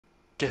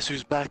Guess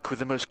who's back with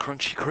the most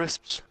crunchy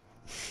crisps?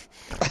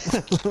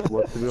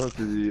 Well, to be honest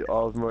with you, I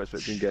was more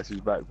expecting Guess Who's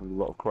Back with a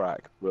lot of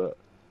crack, but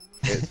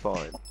it's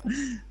fine.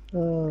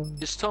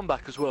 Is Tom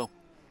back as well?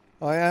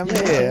 I am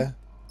here.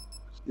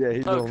 Yeah,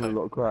 he's Okay. on with a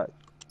lot of crack.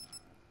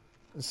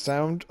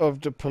 Sound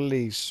of the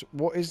police.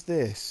 What is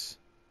this?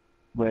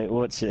 Wait,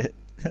 watch it.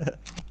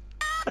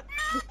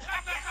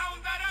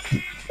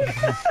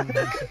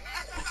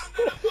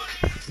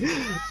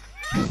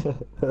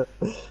 Well,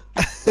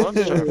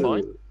 that's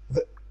terrifying.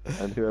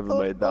 And whoever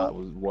made that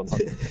was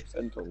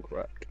 100% on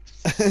crack.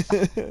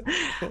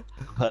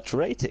 But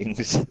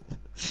ratings.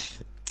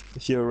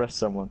 If you arrest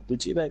someone,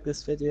 did you make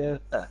this video?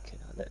 Okay,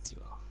 I'll let you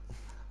off.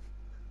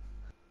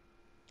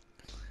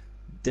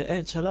 The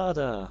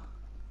enchilada,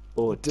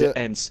 or the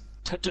ends.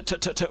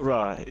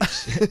 Right.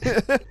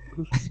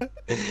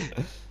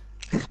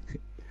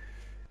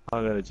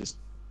 I'm gonna just.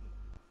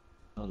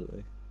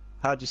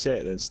 How'd you say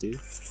it then,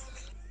 Steve?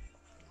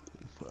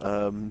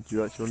 Do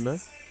you actually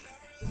want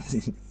to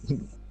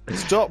know?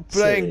 Stop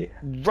playing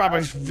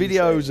rubbish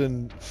videos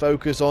and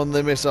focus on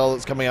the missile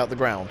that's coming out the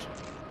ground.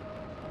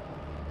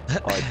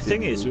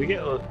 Thing is, we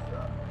get all Tom,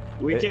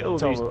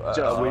 these.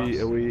 are we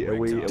Did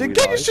live?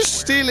 Gigas just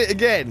steal it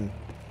again?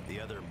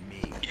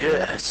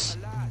 Yes!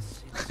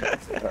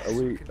 Are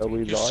we You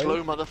live?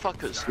 slow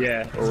motherfuckers.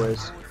 Yeah,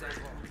 always.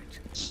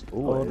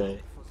 All Always. day.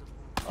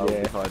 I'll be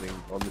Yeah. hiding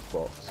on this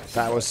box.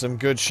 That was some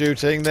good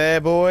shooting there,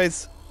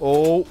 boys.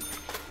 Oh,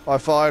 I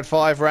fired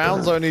 5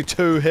 rounds, only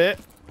 2 hit.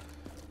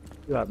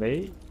 You like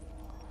me?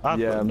 I've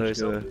Yeah, got I'm no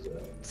just gonna- zombies.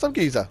 Some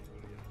geezer.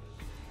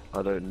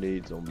 I don't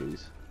need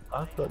zombies.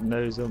 I've got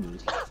no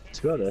zombies.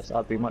 To be honest,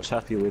 I'd be much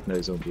happier with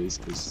no zombies.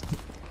 Cause...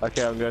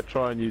 Okay, I'm gonna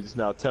try and use this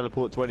now.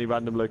 Teleport to any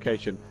random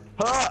location.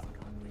 Ha!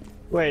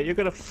 Wait, you're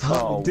gonna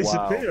Oh,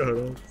 disappear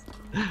on us.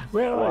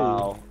 Where are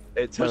Wow.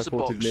 It Where's the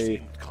teleported box?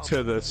 me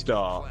to the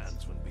start.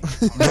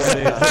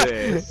 What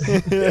is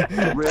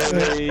this?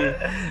 Really?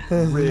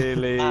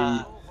 Really?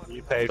 you?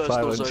 You paid First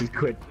 500 also-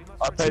 quid.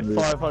 I paid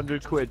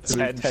 500 quid to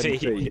move 10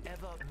 feet.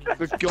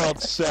 For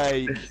God's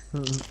sake.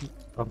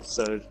 I'm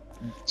so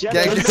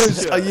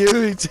Gigas, are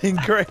you eating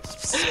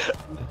crisps?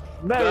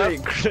 Merry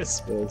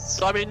Christmas.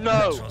 I mean,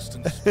 no!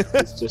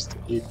 It's just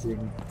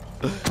eating.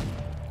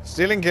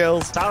 Stealing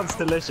kills. Sounds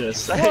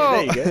delicious. Hey,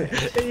 Whoa. there you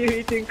go. Are you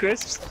eating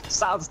crisps?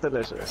 Sounds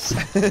delicious.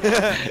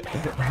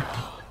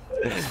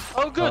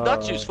 Oh good,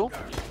 that's useful.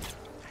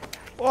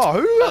 Oh,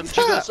 who Do loves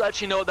you guys that?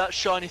 actually know what that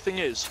shiny thing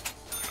is?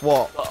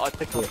 What? That I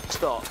picked up at the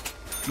start.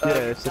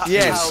 Yes, that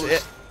Yes, powers-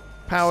 it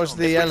powers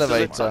the it brings the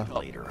lid elevator. back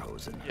up.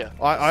 Yeah.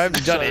 I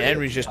haven't done it. So-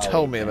 Henry's just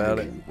told me about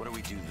it.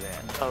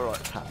 Alright.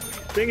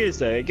 Thing is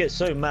though, it gets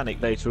so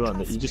manic later on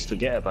that you just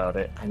forget about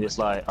it, and it's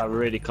like I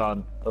really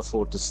can't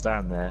afford to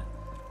stand there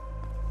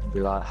and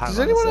be like, hang Does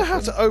on a anyone know how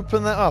second. to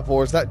open that up,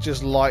 or is that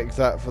just like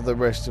that for the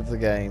rest of the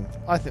game?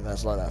 I think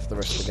that's like that for the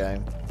rest of the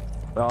game.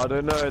 I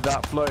don't know,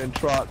 that floating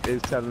truck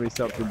is telling me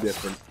something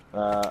different.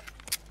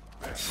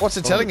 What's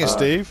it telling you,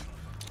 Steve?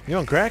 You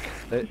on crack?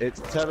 It's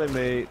telling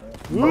me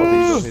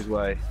Noddy's on his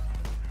way.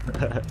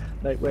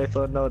 Make way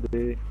for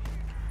Noddy.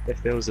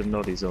 If there was a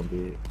Noddy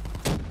zombie.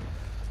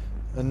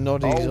 A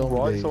noddy Oh,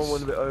 right, zombies. someone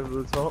went a bit over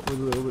the top with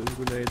a little bit of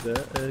a grenade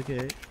there.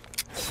 Okay.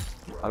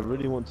 I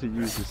really want to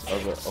use this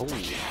other. Oh,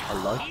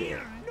 I like it.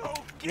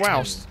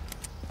 Wow.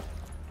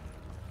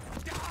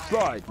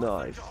 Slide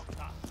knife.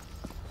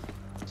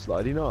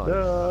 Slidey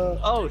knife.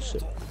 Oh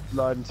shit.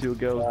 Slide into your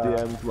girl's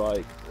DMs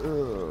like,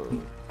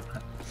 ugh.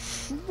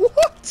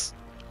 What?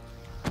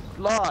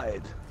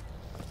 Slide.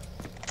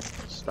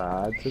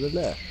 Slide to the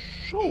left.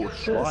 So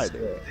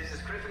slidey.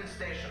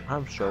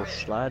 I'm so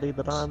slidey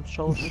that I'm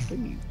so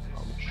Steve.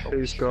 I'm so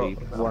Who's got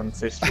Steve.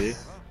 150?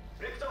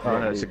 Oh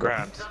no, it's a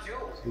grand.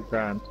 It's a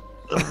grand.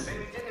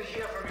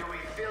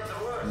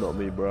 Not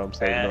me, bro. I'm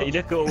saying You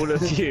look at all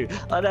of you.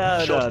 I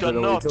know,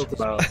 Shotgun no, what we talk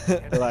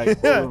about.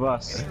 Like all of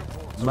us.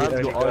 Man's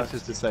We got only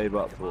ISIS to save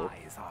up for.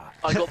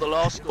 I got the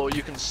last score,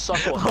 you can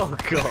suck on. Oh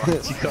god,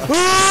 you can't.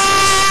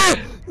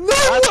 No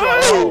That's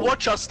right, I will way!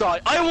 watch us die!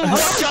 I will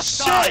watch us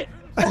die!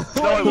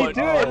 No, I won't.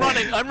 I'm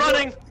running, I'm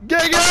running!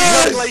 Get See you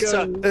guys!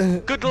 later!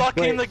 Good luck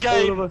in the all of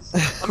game!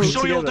 us. I'm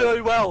sure you'll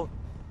do well!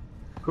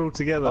 Crawl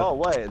together. Oh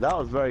wait, that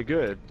was very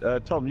good.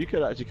 Tom, you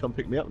could actually come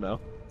pick me up now.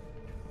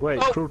 Wait,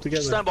 Oh, crawl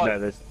together. stand by.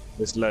 No,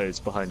 there's loads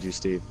behind you,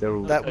 Steve. They're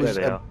all That there. was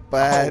They a are.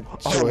 bad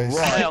Oh, choice.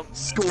 right. Now,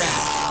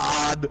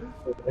 Squad!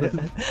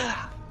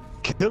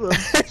 Kill them.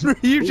 Henry,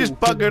 you just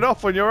buggered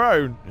off on your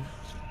own.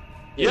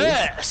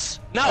 yes!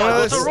 Now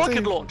I got a rocket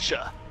Steve.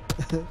 launcher!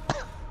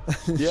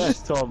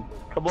 Yes, Tom.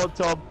 Come on,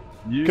 Tom.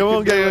 You Come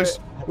on, can do Gigas.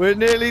 We're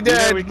nearly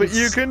dead, we but can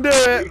you can do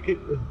it.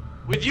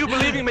 With you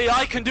believing me,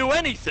 I can do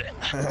anything!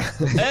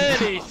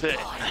 Anything!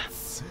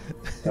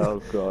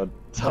 Oh god.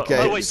 Okay.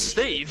 Oh wait,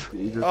 Steve? it.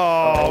 You just-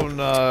 Oh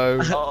no.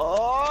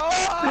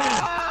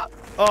 Oh!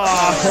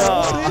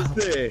 Oh. What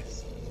is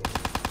this?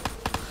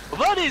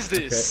 What is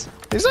this?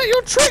 Is that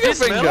your trigger This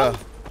finger? melon?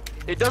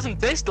 It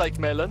doesn't taste like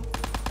melon.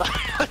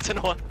 I don't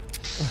know what.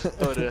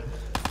 Oh dear.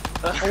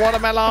 A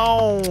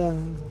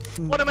watermelon.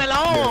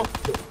 Watermelon!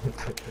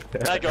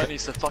 That guy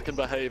needs to fucking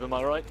behave, am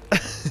I right?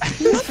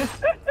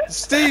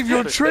 Steve,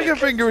 your trigger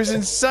finger is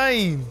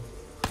insane.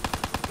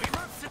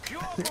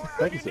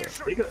 Thank you, sir.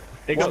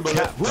 It got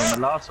capped on the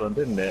last one,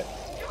 didn't it?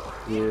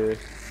 Yeah.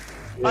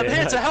 I'm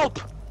here to help!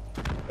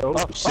 Oh,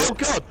 shit. Oh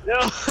god!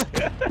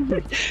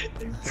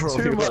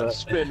 Too much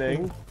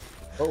spinning.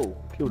 Oh,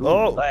 killed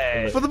Oh,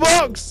 Hey. for the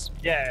box!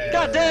 Yeah!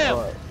 God damn!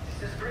 Right.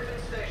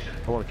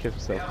 I want to kill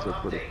myself to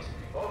put it.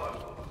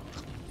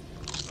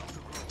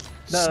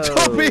 No.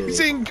 Stop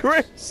eating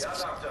crisps!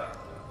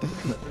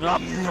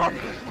 What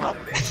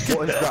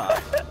is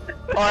that?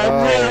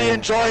 I'm really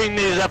enjoying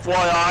these,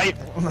 FYI!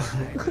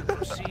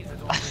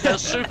 They're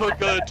super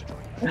good!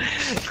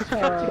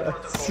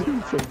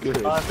 Super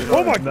good.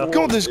 Oh my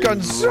god, this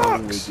gun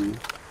sucks! It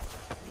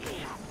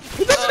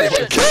doesn't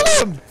even kill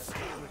him!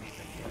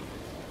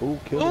 Oh,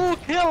 kill him. Oh,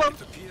 kill him!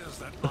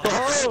 Oh!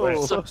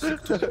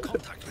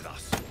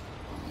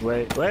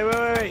 Wait.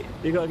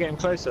 You gotta get him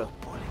closer.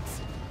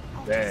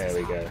 There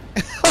we go.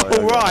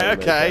 Oh, right,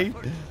 okay.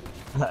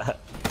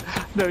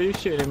 No, you're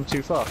shooting him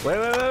too far.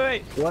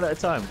 Wait. One at a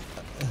time.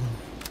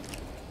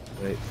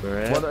 Wait for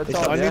it. One at a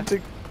time, I yeah? need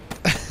to.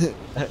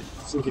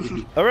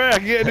 Alright, I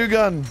can get a new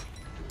gun.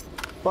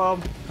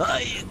 Bomb.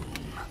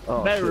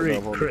 Oh, Merry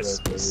shit, no,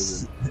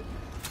 Christmas.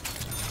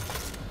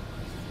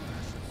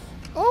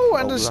 Oh,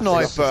 and Oh, a that's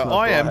sniper. the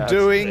I am sniper.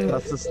 doing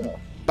That's the snow.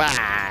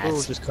 bad.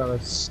 All just kind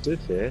of stood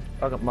here.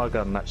 I got my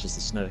gun matches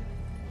the snow.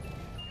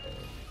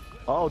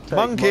 I'll take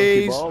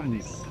Monkeys. monkey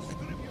bombs.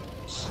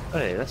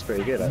 Hey, that's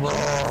pretty good actually.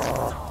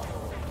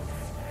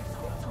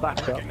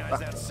 Back up.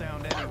 That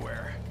sound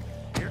anywhere.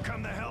 Here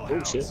come the hell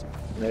Oh shit.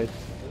 No.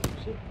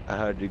 I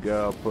heard you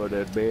girl put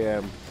a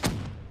BM.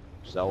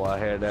 So I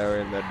head there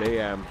in the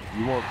DM.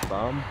 You want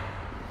some?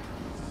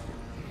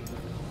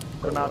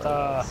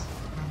 Granada.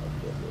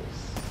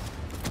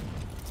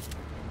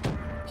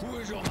 Who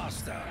is your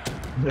master?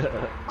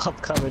 I'm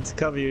coming to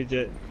cover you,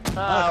 Jet.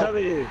 Ow. I'll cover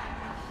you.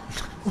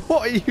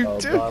 What are you Oh,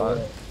 doing?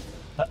 God.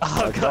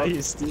 I'll cover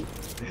you, Steve.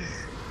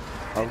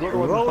 I've got the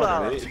one Roll in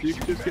front of out. me. If you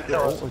could just get the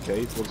oh, okay,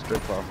 he's one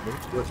straight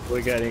past me.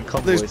 We're getting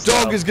convoy This dog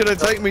style. is gonna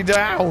take me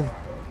down.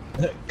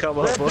 Come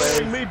on, They're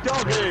playing boy. me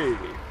doggy!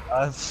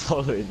 I'm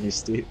following you,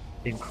 Steve.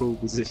 In cruel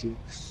position.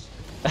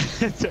 I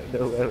don't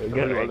know where we're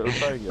Got a going. little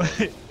thing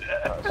going.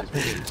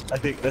 I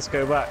think let's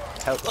go back.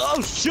 Help.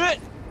 Oh shit!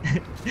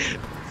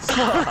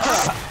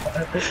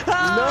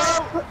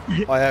 No!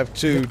 I have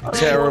two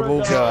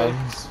terrible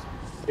guns.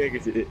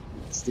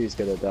 Steve's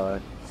gonna die.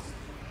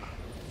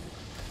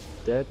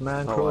 Dead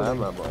man Oh,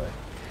 crawling. am I?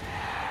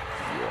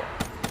 Yeah.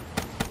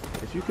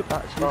 If you could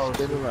actually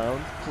spin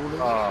around, crawling.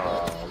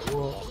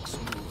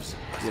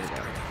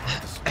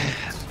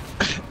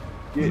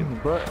 Get him,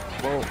 Brett.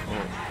 Well,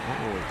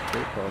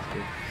 great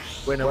bastard.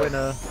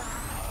 Winner.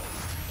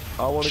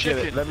 I want to get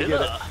it. Let me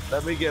get it.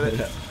 Let me get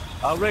it.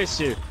 I'll race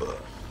you.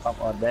 Come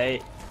on,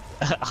 mate.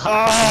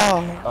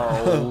 Ah!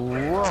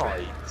 Oh,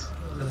 right.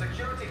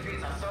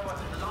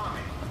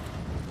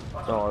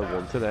 Oh, I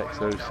want an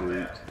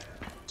exosuit.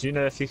 Do you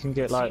know if you can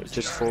get like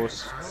just four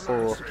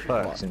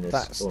perks in this?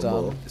 That's or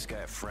done. more? This guy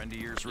a friend of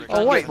yours, Rick?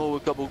 Oh wait, More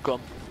with double gun.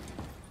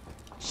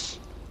 You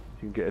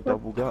can get a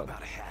double gun.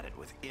 About had it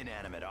with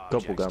inanimate Gobble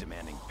objects gum.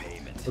 demanding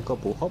payment. The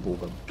gobble hobble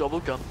gun. Double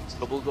gun.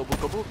 Double gun.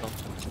 Double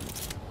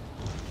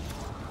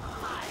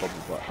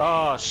back.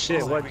 Oh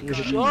shit! What? Shotgun! give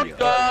me Shotgun!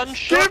 gun! I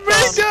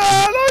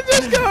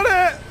just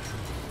got it.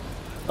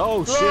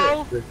 Oh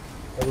Hello? shit!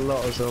 A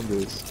lot of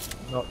zombies.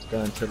 Not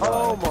going to lie.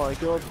 Oh my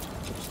god.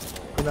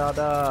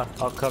 Nada.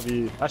 I'll cover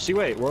you. Actually,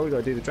 wait. Well, we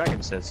gotta do the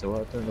dragon set, so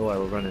I don't know why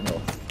we're running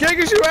off.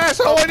 Genghis, you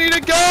asshole! I need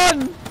a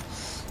gun.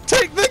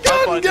 Take the I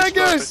gun, find this very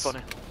Genghis. funny.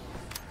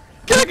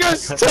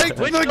 Genghis, take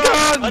Which the gun?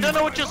 gun. I don't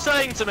know what you're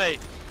saying to me.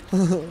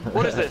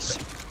 What is this?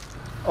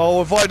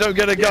 Oh, if I don't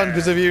get a gun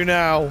because of you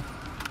now.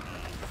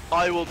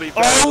 I will be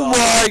very Oh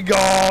laughing. my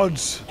god.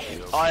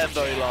 I am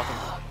very laughing.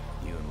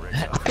 You and Rick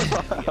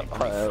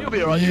You'll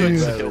be alright, you ain't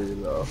Very skill.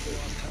 laughing.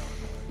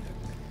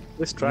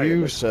 This dragon. You,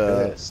 looks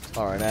sir, pissed.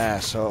 are an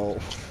asshole.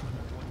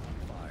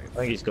 I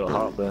think he's got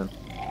heartburn.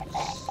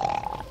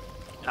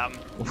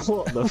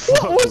 What the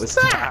fuck What was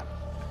that?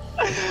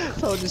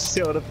 I'll just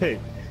sit on a pig.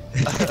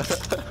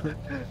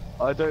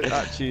 I don't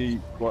actually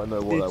quite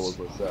know what that was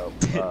myself.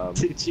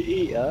 Did you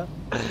eat her?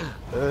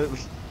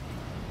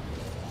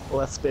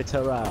 Let's spit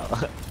her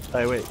out.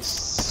 Oh wait,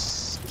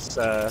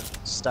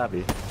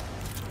 stabby.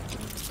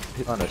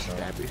 Oh no,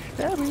 stabby.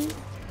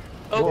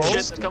 Oh What? shit,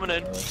 it's coming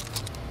in.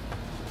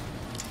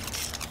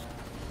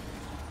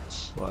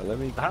 Right, let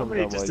me How come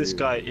many down does while this you-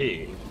 guy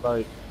eat?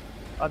 Like,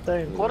 I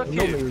don't. Quite a few.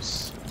 Normally it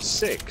was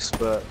 6,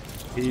 but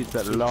He's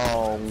a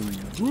long.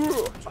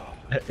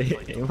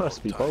 he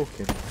must be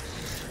bulking.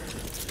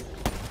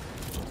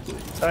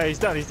 Oh, he's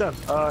done.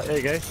 There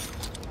you go.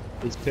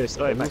 He's pissed.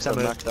 Oh, wait, max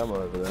ammo. Max ammo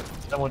over there.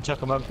 Someone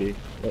chuck a monkey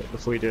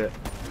before you do it.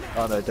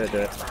 Oh no, don't do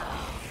it.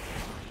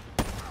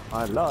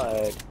 I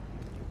lied.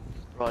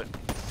 Right.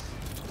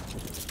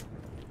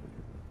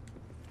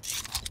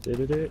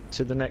 Did it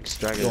to the next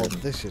dragon. God,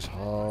 this is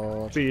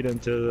hard. Feed him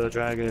to the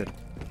dragon.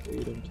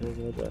 Freedom to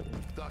the devil.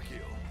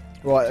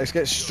 Right, let's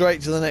get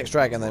straight to the next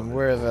dragon then,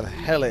 wherever the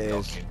hell it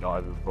is. Fucking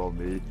diving from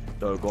me.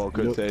 No God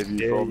can Look, save you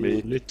yeah, from me.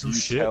 you little You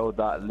shit. tell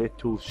that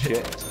little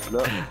shit.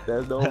 Look,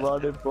 there's no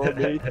running from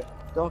me.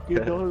 Fucking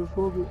diving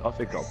from me. I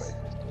think I'll make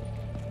this.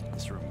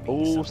 This room means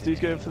Oh, something Steve's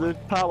to going you. for the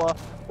power.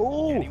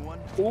 Oh, Anyone?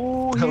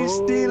 oh, he's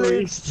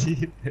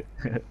stealing.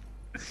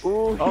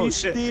 Oh, Oh, he's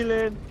shit.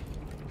 stealing.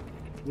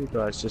 You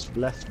guys just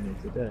left me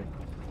today.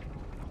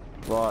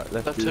 Right,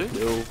 let's That do this too?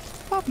 little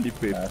bubbly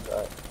pig.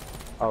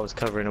 I was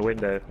covering a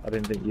window. I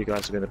didn't think you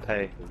guys were going to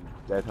pay.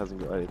 Dad hasn't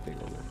got anything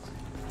on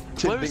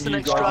it. Where is the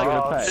next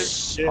dragon? Pay.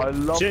 Shit. I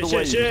love Shit, the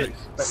way shit, you shit.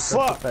 expect us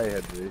Fuck. to pay,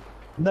 Henry.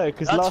 No,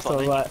 because That's last time I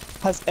was funny.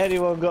 like, has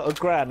anyone got a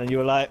grand? And you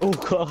were like, oh,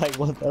 got like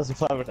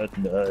 1,500.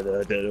 No,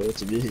 I don't know what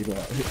you mean.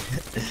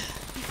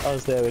 Like, I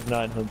was there with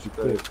 900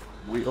 quid. So,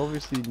 we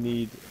obviously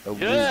need a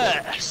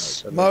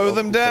Yes! Mow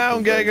them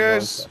down,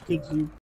 Geggers! Could you